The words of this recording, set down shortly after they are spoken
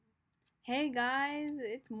Hey guys,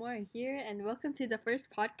 it's Moore here, and welcome to the first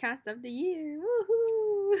podcast of the year.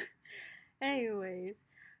 Woohoo! Anyways,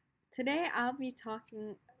 today I'll be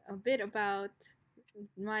talking a bit about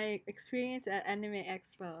my experience at Anime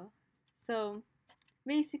Expo. So,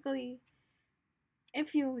 basically,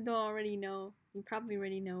 if you don't already know, you probably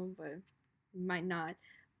already know, but you might not.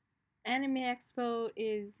 Anime Expo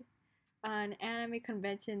is an anime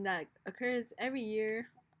convention that occurs every year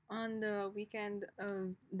on the weekend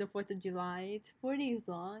of the 4th of July. It's 4 days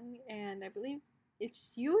long, and I believe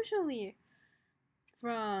it's usually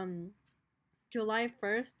from July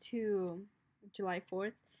 1st to July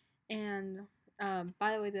 4th. And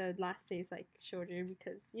by the way, the last day is like shorter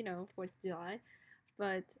because, 4th of July.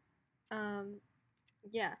 But um,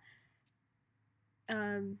 yeah,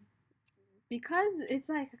 um, because it's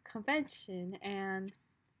like a convention and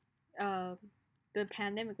uh, the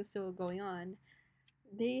pandemic is still going on,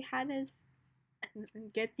 they had us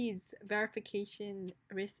get these verification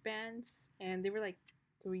wristbands, and they were like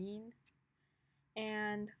green,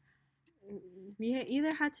 and we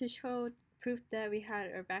either had to show proof that we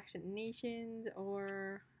had our vaccinations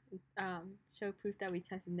or show proof that we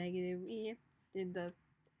tested negative. We did the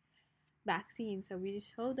vaccine, so we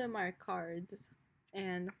just showed them our cards,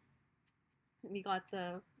 and we got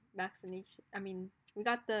the vaccination. I mean, we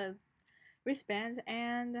got the wristbands,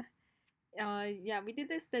 and yeah, we did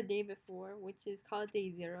this the day before, which is called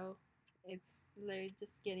day zero. It's literally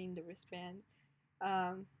just getting the wristband.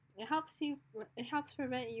 Um, it helps you. It helps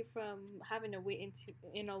prevent you from having to wait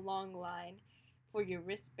in a long line for your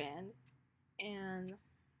wristband, and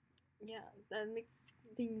yeah, that makes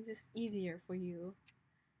things just easier for you.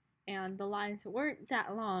 And the lines weren't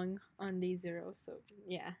that long on day zero, so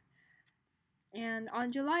yeah. And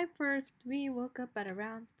on July 1st, we woke up at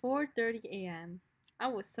around 4:30 a.m. I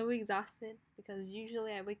was so exhausted because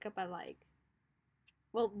usually I wake up at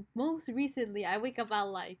most recently I wake up at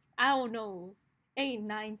I don't know, 8,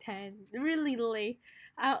 9, 10, really late,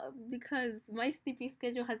 because my sleeping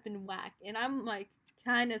schedule has been whack, and I'm like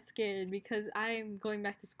kind of scared because I'm going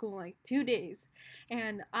back to school in like 2 days,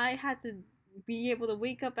 and I had to be able to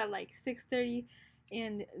wake up at like 6:30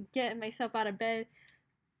 and get myself out of bed,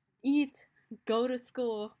 eat, go to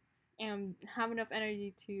school, and have enough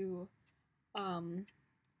energy to um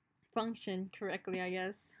function correctly, I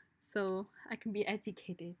guess, so I can be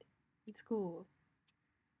educated in school.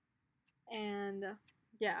 And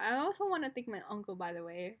yeah, I also want to thank my uncle, by the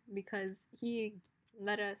way, because he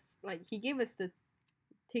let us, like, he gave us the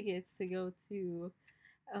tickets to go to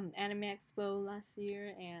Anime Expo last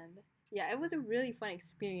year, and yeah, it was a really fun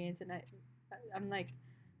experience, and I'm like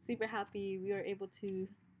super happy we were able to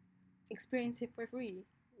experience it for free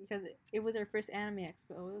because it was our first Anime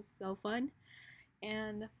Expo. It was so fun,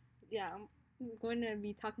 and yeah, I'm going to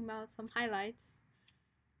be talking about some highlights.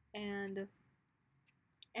 And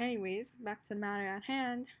anyways, back to the matter at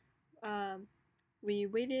hand. Um, we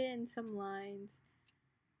waited in some lines.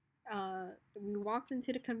 We walked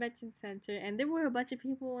into the convention center, and there were a bunch of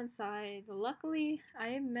people inside. Luckily,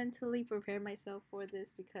 I mentally prepared myself for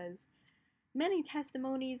this because many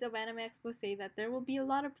testimonies of Anime Expo say that there will be a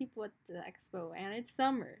lot of people at the expo, and it's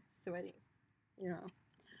summer, sweating, you know.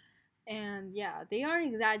 And yeah, they are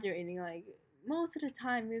exaggerating. Like, most of the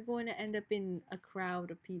time, you're going to end up in a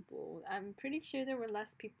crowd of people. I'm pretty sure there were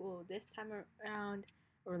less people this time around,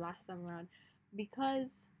 or last time around,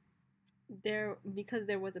 because there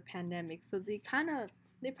was a pandemic. So they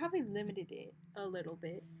probably limited it a little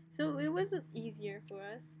bit. So it was easier for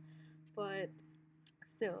us, but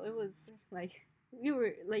still, it was like you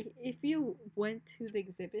were like if you went to the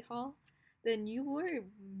exhibit hall, then you were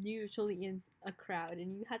usually in a crowd,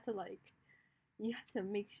 and you had to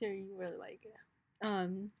make sure you were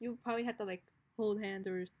you probably had to like hold hands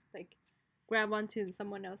or like grab onto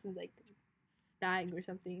someone else's like bag or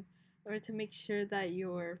something, or to make sure that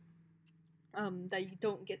you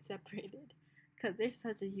don't get separated because there's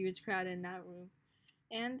such a huge crowd in that room.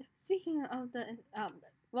 And speaking of the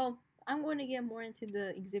well, I'm going to get more into the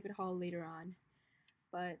exhibit hall later on,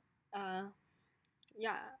 but uh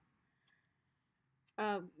yeah,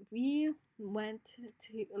 uh we went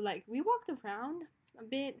we walked around a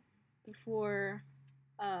bit before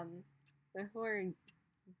um before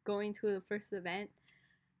going to the first event,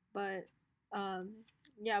 but um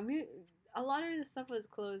yeah, we a lot of the stuff was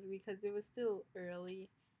closed because it was still early,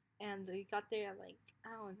 and we got there at like, I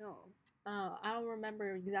don't know, I don't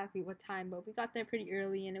remember exactly what time, but we got there pretty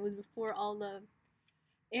early, and it was before all the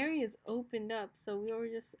areas opened up, so we were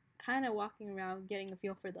just kind of walking around getting a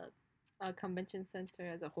feel for the convention center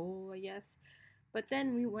as a whole, I guess. But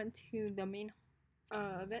then we went to the main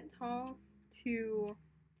event hall to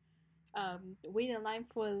wait in line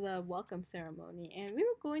for the welcome ceremony, and we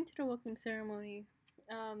were going to the welcome ceremony.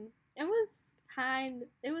 It was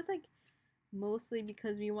it was like mostly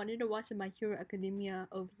because we wanted to watch the My Hero Academia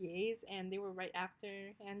OVAs, and they were right after,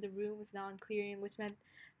 and the room was now in clearing, which meant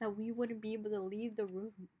that we wouldn't be able to leave the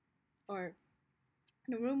room, or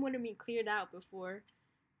the room wouldn't be cleared out before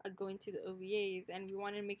going to the OVAs, and we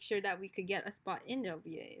wanted to make sure that we could get a spot in the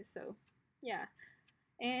OVAs. So, yeah,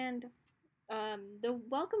 and the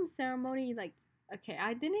welcome ceremony, like, okay,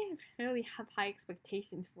 I didn't really have high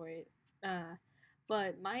expectations for it,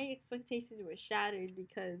 but my expectations were shattered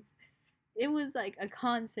because it was like a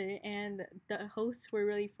concert and the hosts were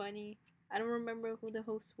really funny. I don't remember who the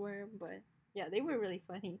hosts were, but yeah, they were really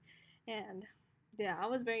funny. And yeah, I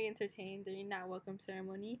was very entertained during that welcome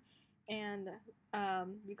ceremony. And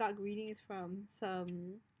we got greetings from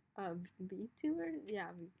some VTubers.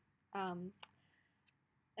 Yeah. Um,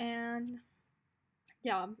 and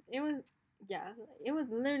yeah, yeah, it was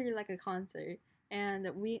literally like a concert. And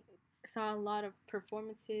we saw a lot of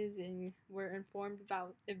performances and were informed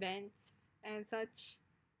about events and such.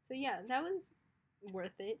 So yeah, that was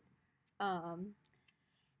worth it. Um,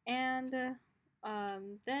 and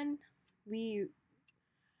then we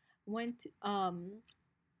went.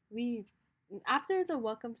 We after the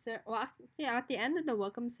well, yeah, at the end of the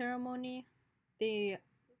welcome ceremony, they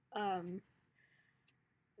um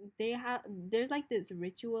there's like this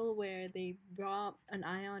ritual where they draw an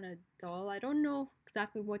eye on a doll. I don't know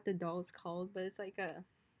exactly what the doll's called, but it's a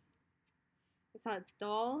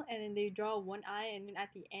doll, and then they draw one eye, and then at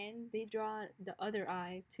the end they draw the other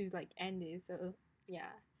eye to like end it. So yeah,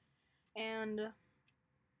 and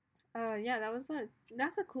yeah,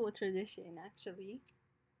 that's a cool tradition actually.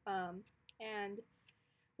 Um, and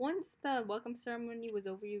once the welcome ceremony was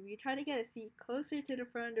over, we tried to get a seat closer to the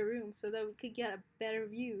front of the room so that we could get a better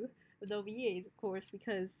view of the OVAs, of course,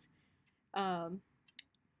 because um,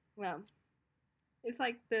 well, it's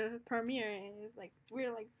like the premiere, and it's like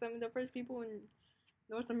we're like some of the first people in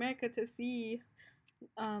North America to see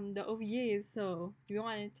the OVAs, so we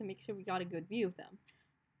wanted to make sure we got a good view of them.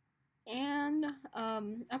 And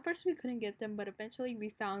at first we couldn't get them, but eventually we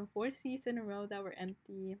found 4 seats in a row that were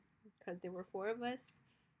empty because there were 4 of us,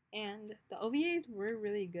 and the OVAs were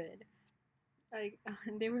really good. Like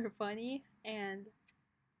they were funny, and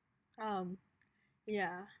um,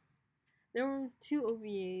 yeah, there were 2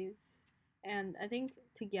 OVAs, and I think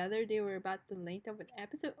together they were about the length of an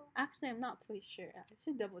episode. Actually, I'm not fully sure. I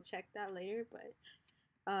should double check that later, but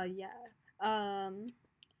yeah.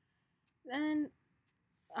 Then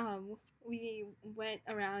we went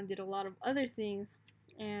around, did a lot of other things,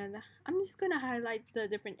 and I'm just gonna highlight the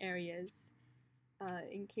different areas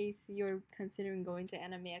in case you're considering going to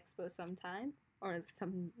Anime Expo sometime or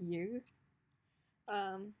some year.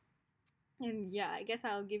 Um, and yeah, I guess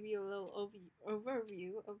I'll give you a little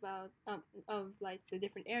overview about of like the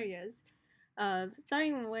different areas.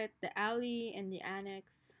 Starting with the alley and the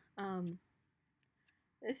annex.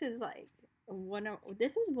 This is like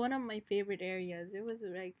this was one of my favorite areas. It was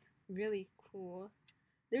like really cool.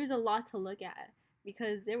 There was a lot to look at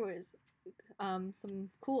because there was some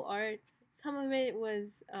cool art. Some of it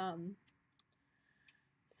was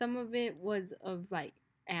of like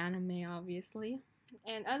anime, obviously,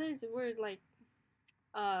 and others were like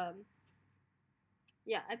um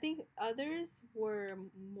yeah, I think others were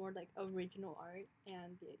more like original art,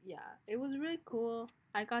 and yeah, it was really cool.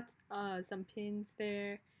 I got some pins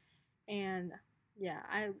there, and yeah,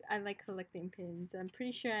 I like collecting pins. I'm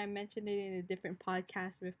pretty sure I mentioned it in a different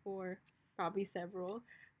podcast before, probably several,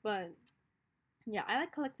 but yeah, I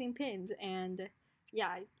like collecting pins, and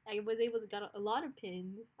yeah, I was able to get a lot of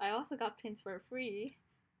pins. I also got pins for free,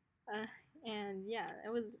 uh, and yeah, it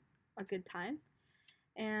was a good time.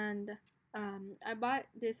 And I bought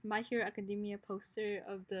this My Hero Academia poster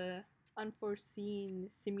of the unforeseen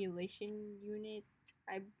simulation unit.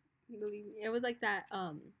 I believe it was like that.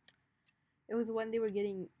 It was when they were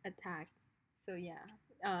getting attacked. So yeah,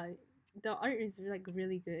 the art is like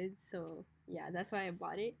really good. So yeah, that's why I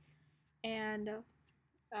bought it. And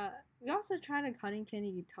we also tried a cotton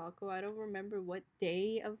candy taco. I don't remember what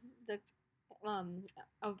day of the um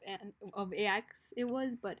of AX it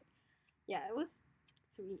was, but yeah, it was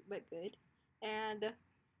sweet but good. And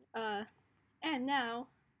uh and now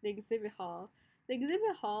the exhibit hall. The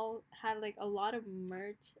exhibit hall had like a lot of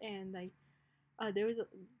merch, and like there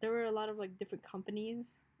there were a lot of like different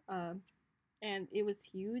companies, and it was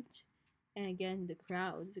huge. And again, the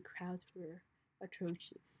crowds were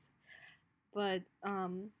atrocious, but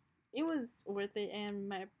it was worth it. And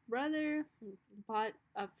my brother bought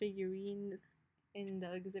a figurine in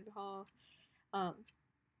the exhibit hall. Um,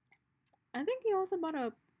 I think he also bought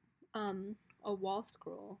um a wall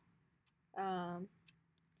scroll. Um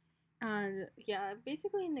and yeah,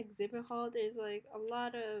 basically in the exhibit hall there's like a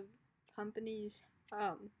lot of companies,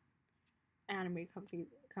 anime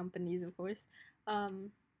companies of course. Um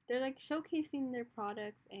they're like showcasing their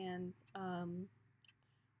products, and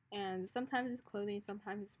sometimes it's clothing,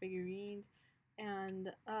 sometimes it's figurines,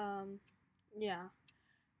 and yeah.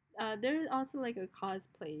 There's also like a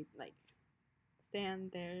cosplay like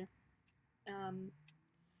stand there. Um,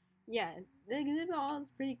 yeah, the exhibit hall is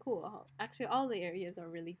pretty cool. Actually, all the areas are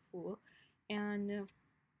really cool, and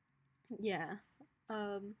yeah.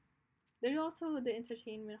 Um, there's also the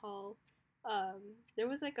entertainment hall. Um, there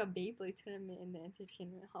was like a Beyblade tournament in the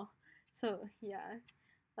entertainment hall, so yeah.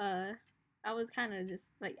 Uh, I was kind of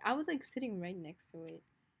just like I was like sitting right next to it.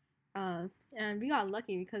 And we got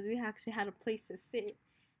lucky because we actually had a place to sit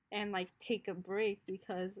and like take a break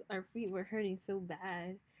because our feet were hurting so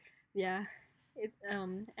bad. Yeah, it's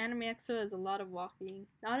Anime Expo is a lot of walking,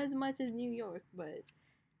 not as much as New York, but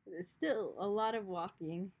it's still a lot of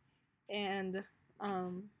walking. And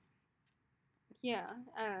um, yeah,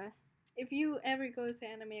 if you ever go to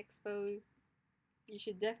Anime Expo, you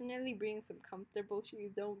should definitely bring some comfortable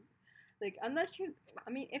shoes. Don't like unless you,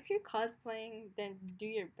 I mean, if you're cosplaying, then do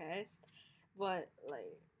your best. But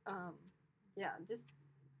like, um, yeah, just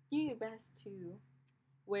do your best to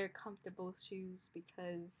wear comfortable shoes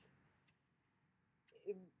because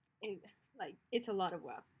it, it like it's a lot of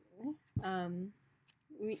walking. Um,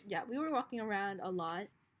 we were walking around a lot,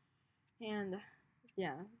 and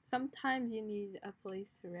yeah, sometimes you need a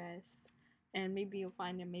place to rest, and maybe you'll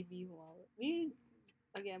find it, maybe you won't. We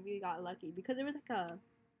got lucky because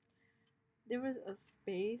there was a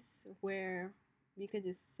space where we could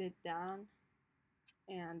just sit down,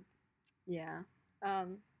 and yeah.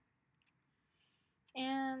 Um,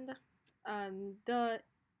 and the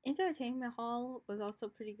entertainment hall was also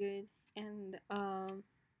pretty good, and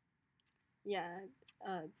yeah,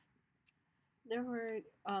 uh, there were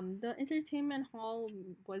the entertainment hall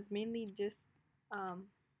was mainly just um,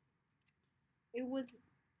 it was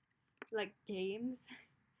like games,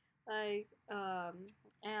 like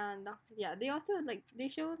and yeah, they also like they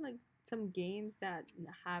showed like some games that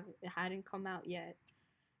hadn't come out yet,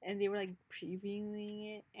 and they were like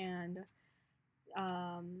previewing it,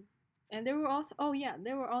 um and there were also, oh yeah,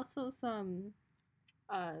 there were also some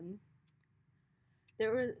um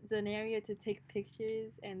there was an area to take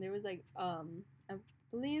pictures, and there was like I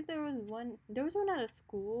believe there was one at a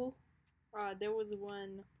school, there was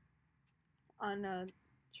one on a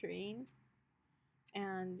train,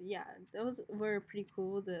 and yeah, those were pretty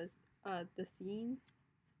cool, the scene.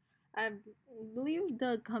 I believe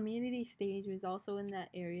the community stage was also in that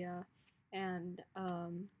area, and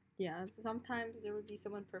yeah, sometimes there would be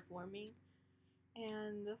someone performing,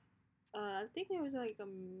 and I think there was like a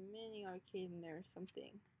mini arcade in there or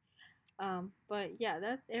something. But yeah,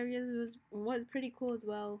 that area was pretty cool as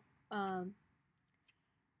well. Um,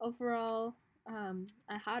 Overall,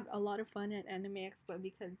 I had a lot of fun at Anime Expo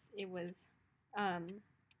because um,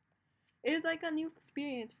 it was like a new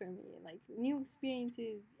experience for me. Like new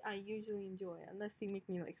experiences, I usually enjoy unless they make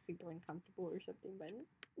me like super uncomfortable or something. But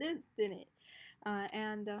this didn't.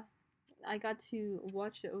 And I got to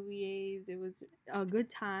watch the OVAs. It was a good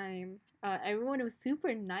time. Everyone was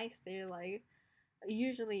super nice there. Like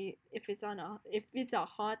usually, if it's a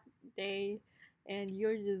hot day, and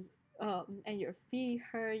you're just and your feet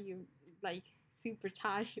hurt, you're like super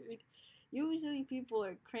tired. Usually, people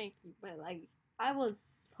are cranky, but like I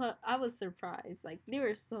was surprised. Like they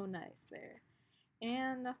were so nice there,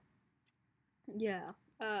 and yeah,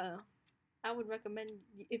 I would recommend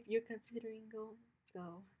if you're considering go.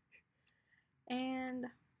 And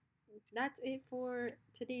that's it for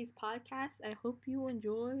today's podcast. I hope you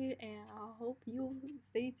enjoyed, and I hope you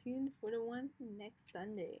stay tuned for the one next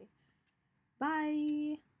Sunday. Bye.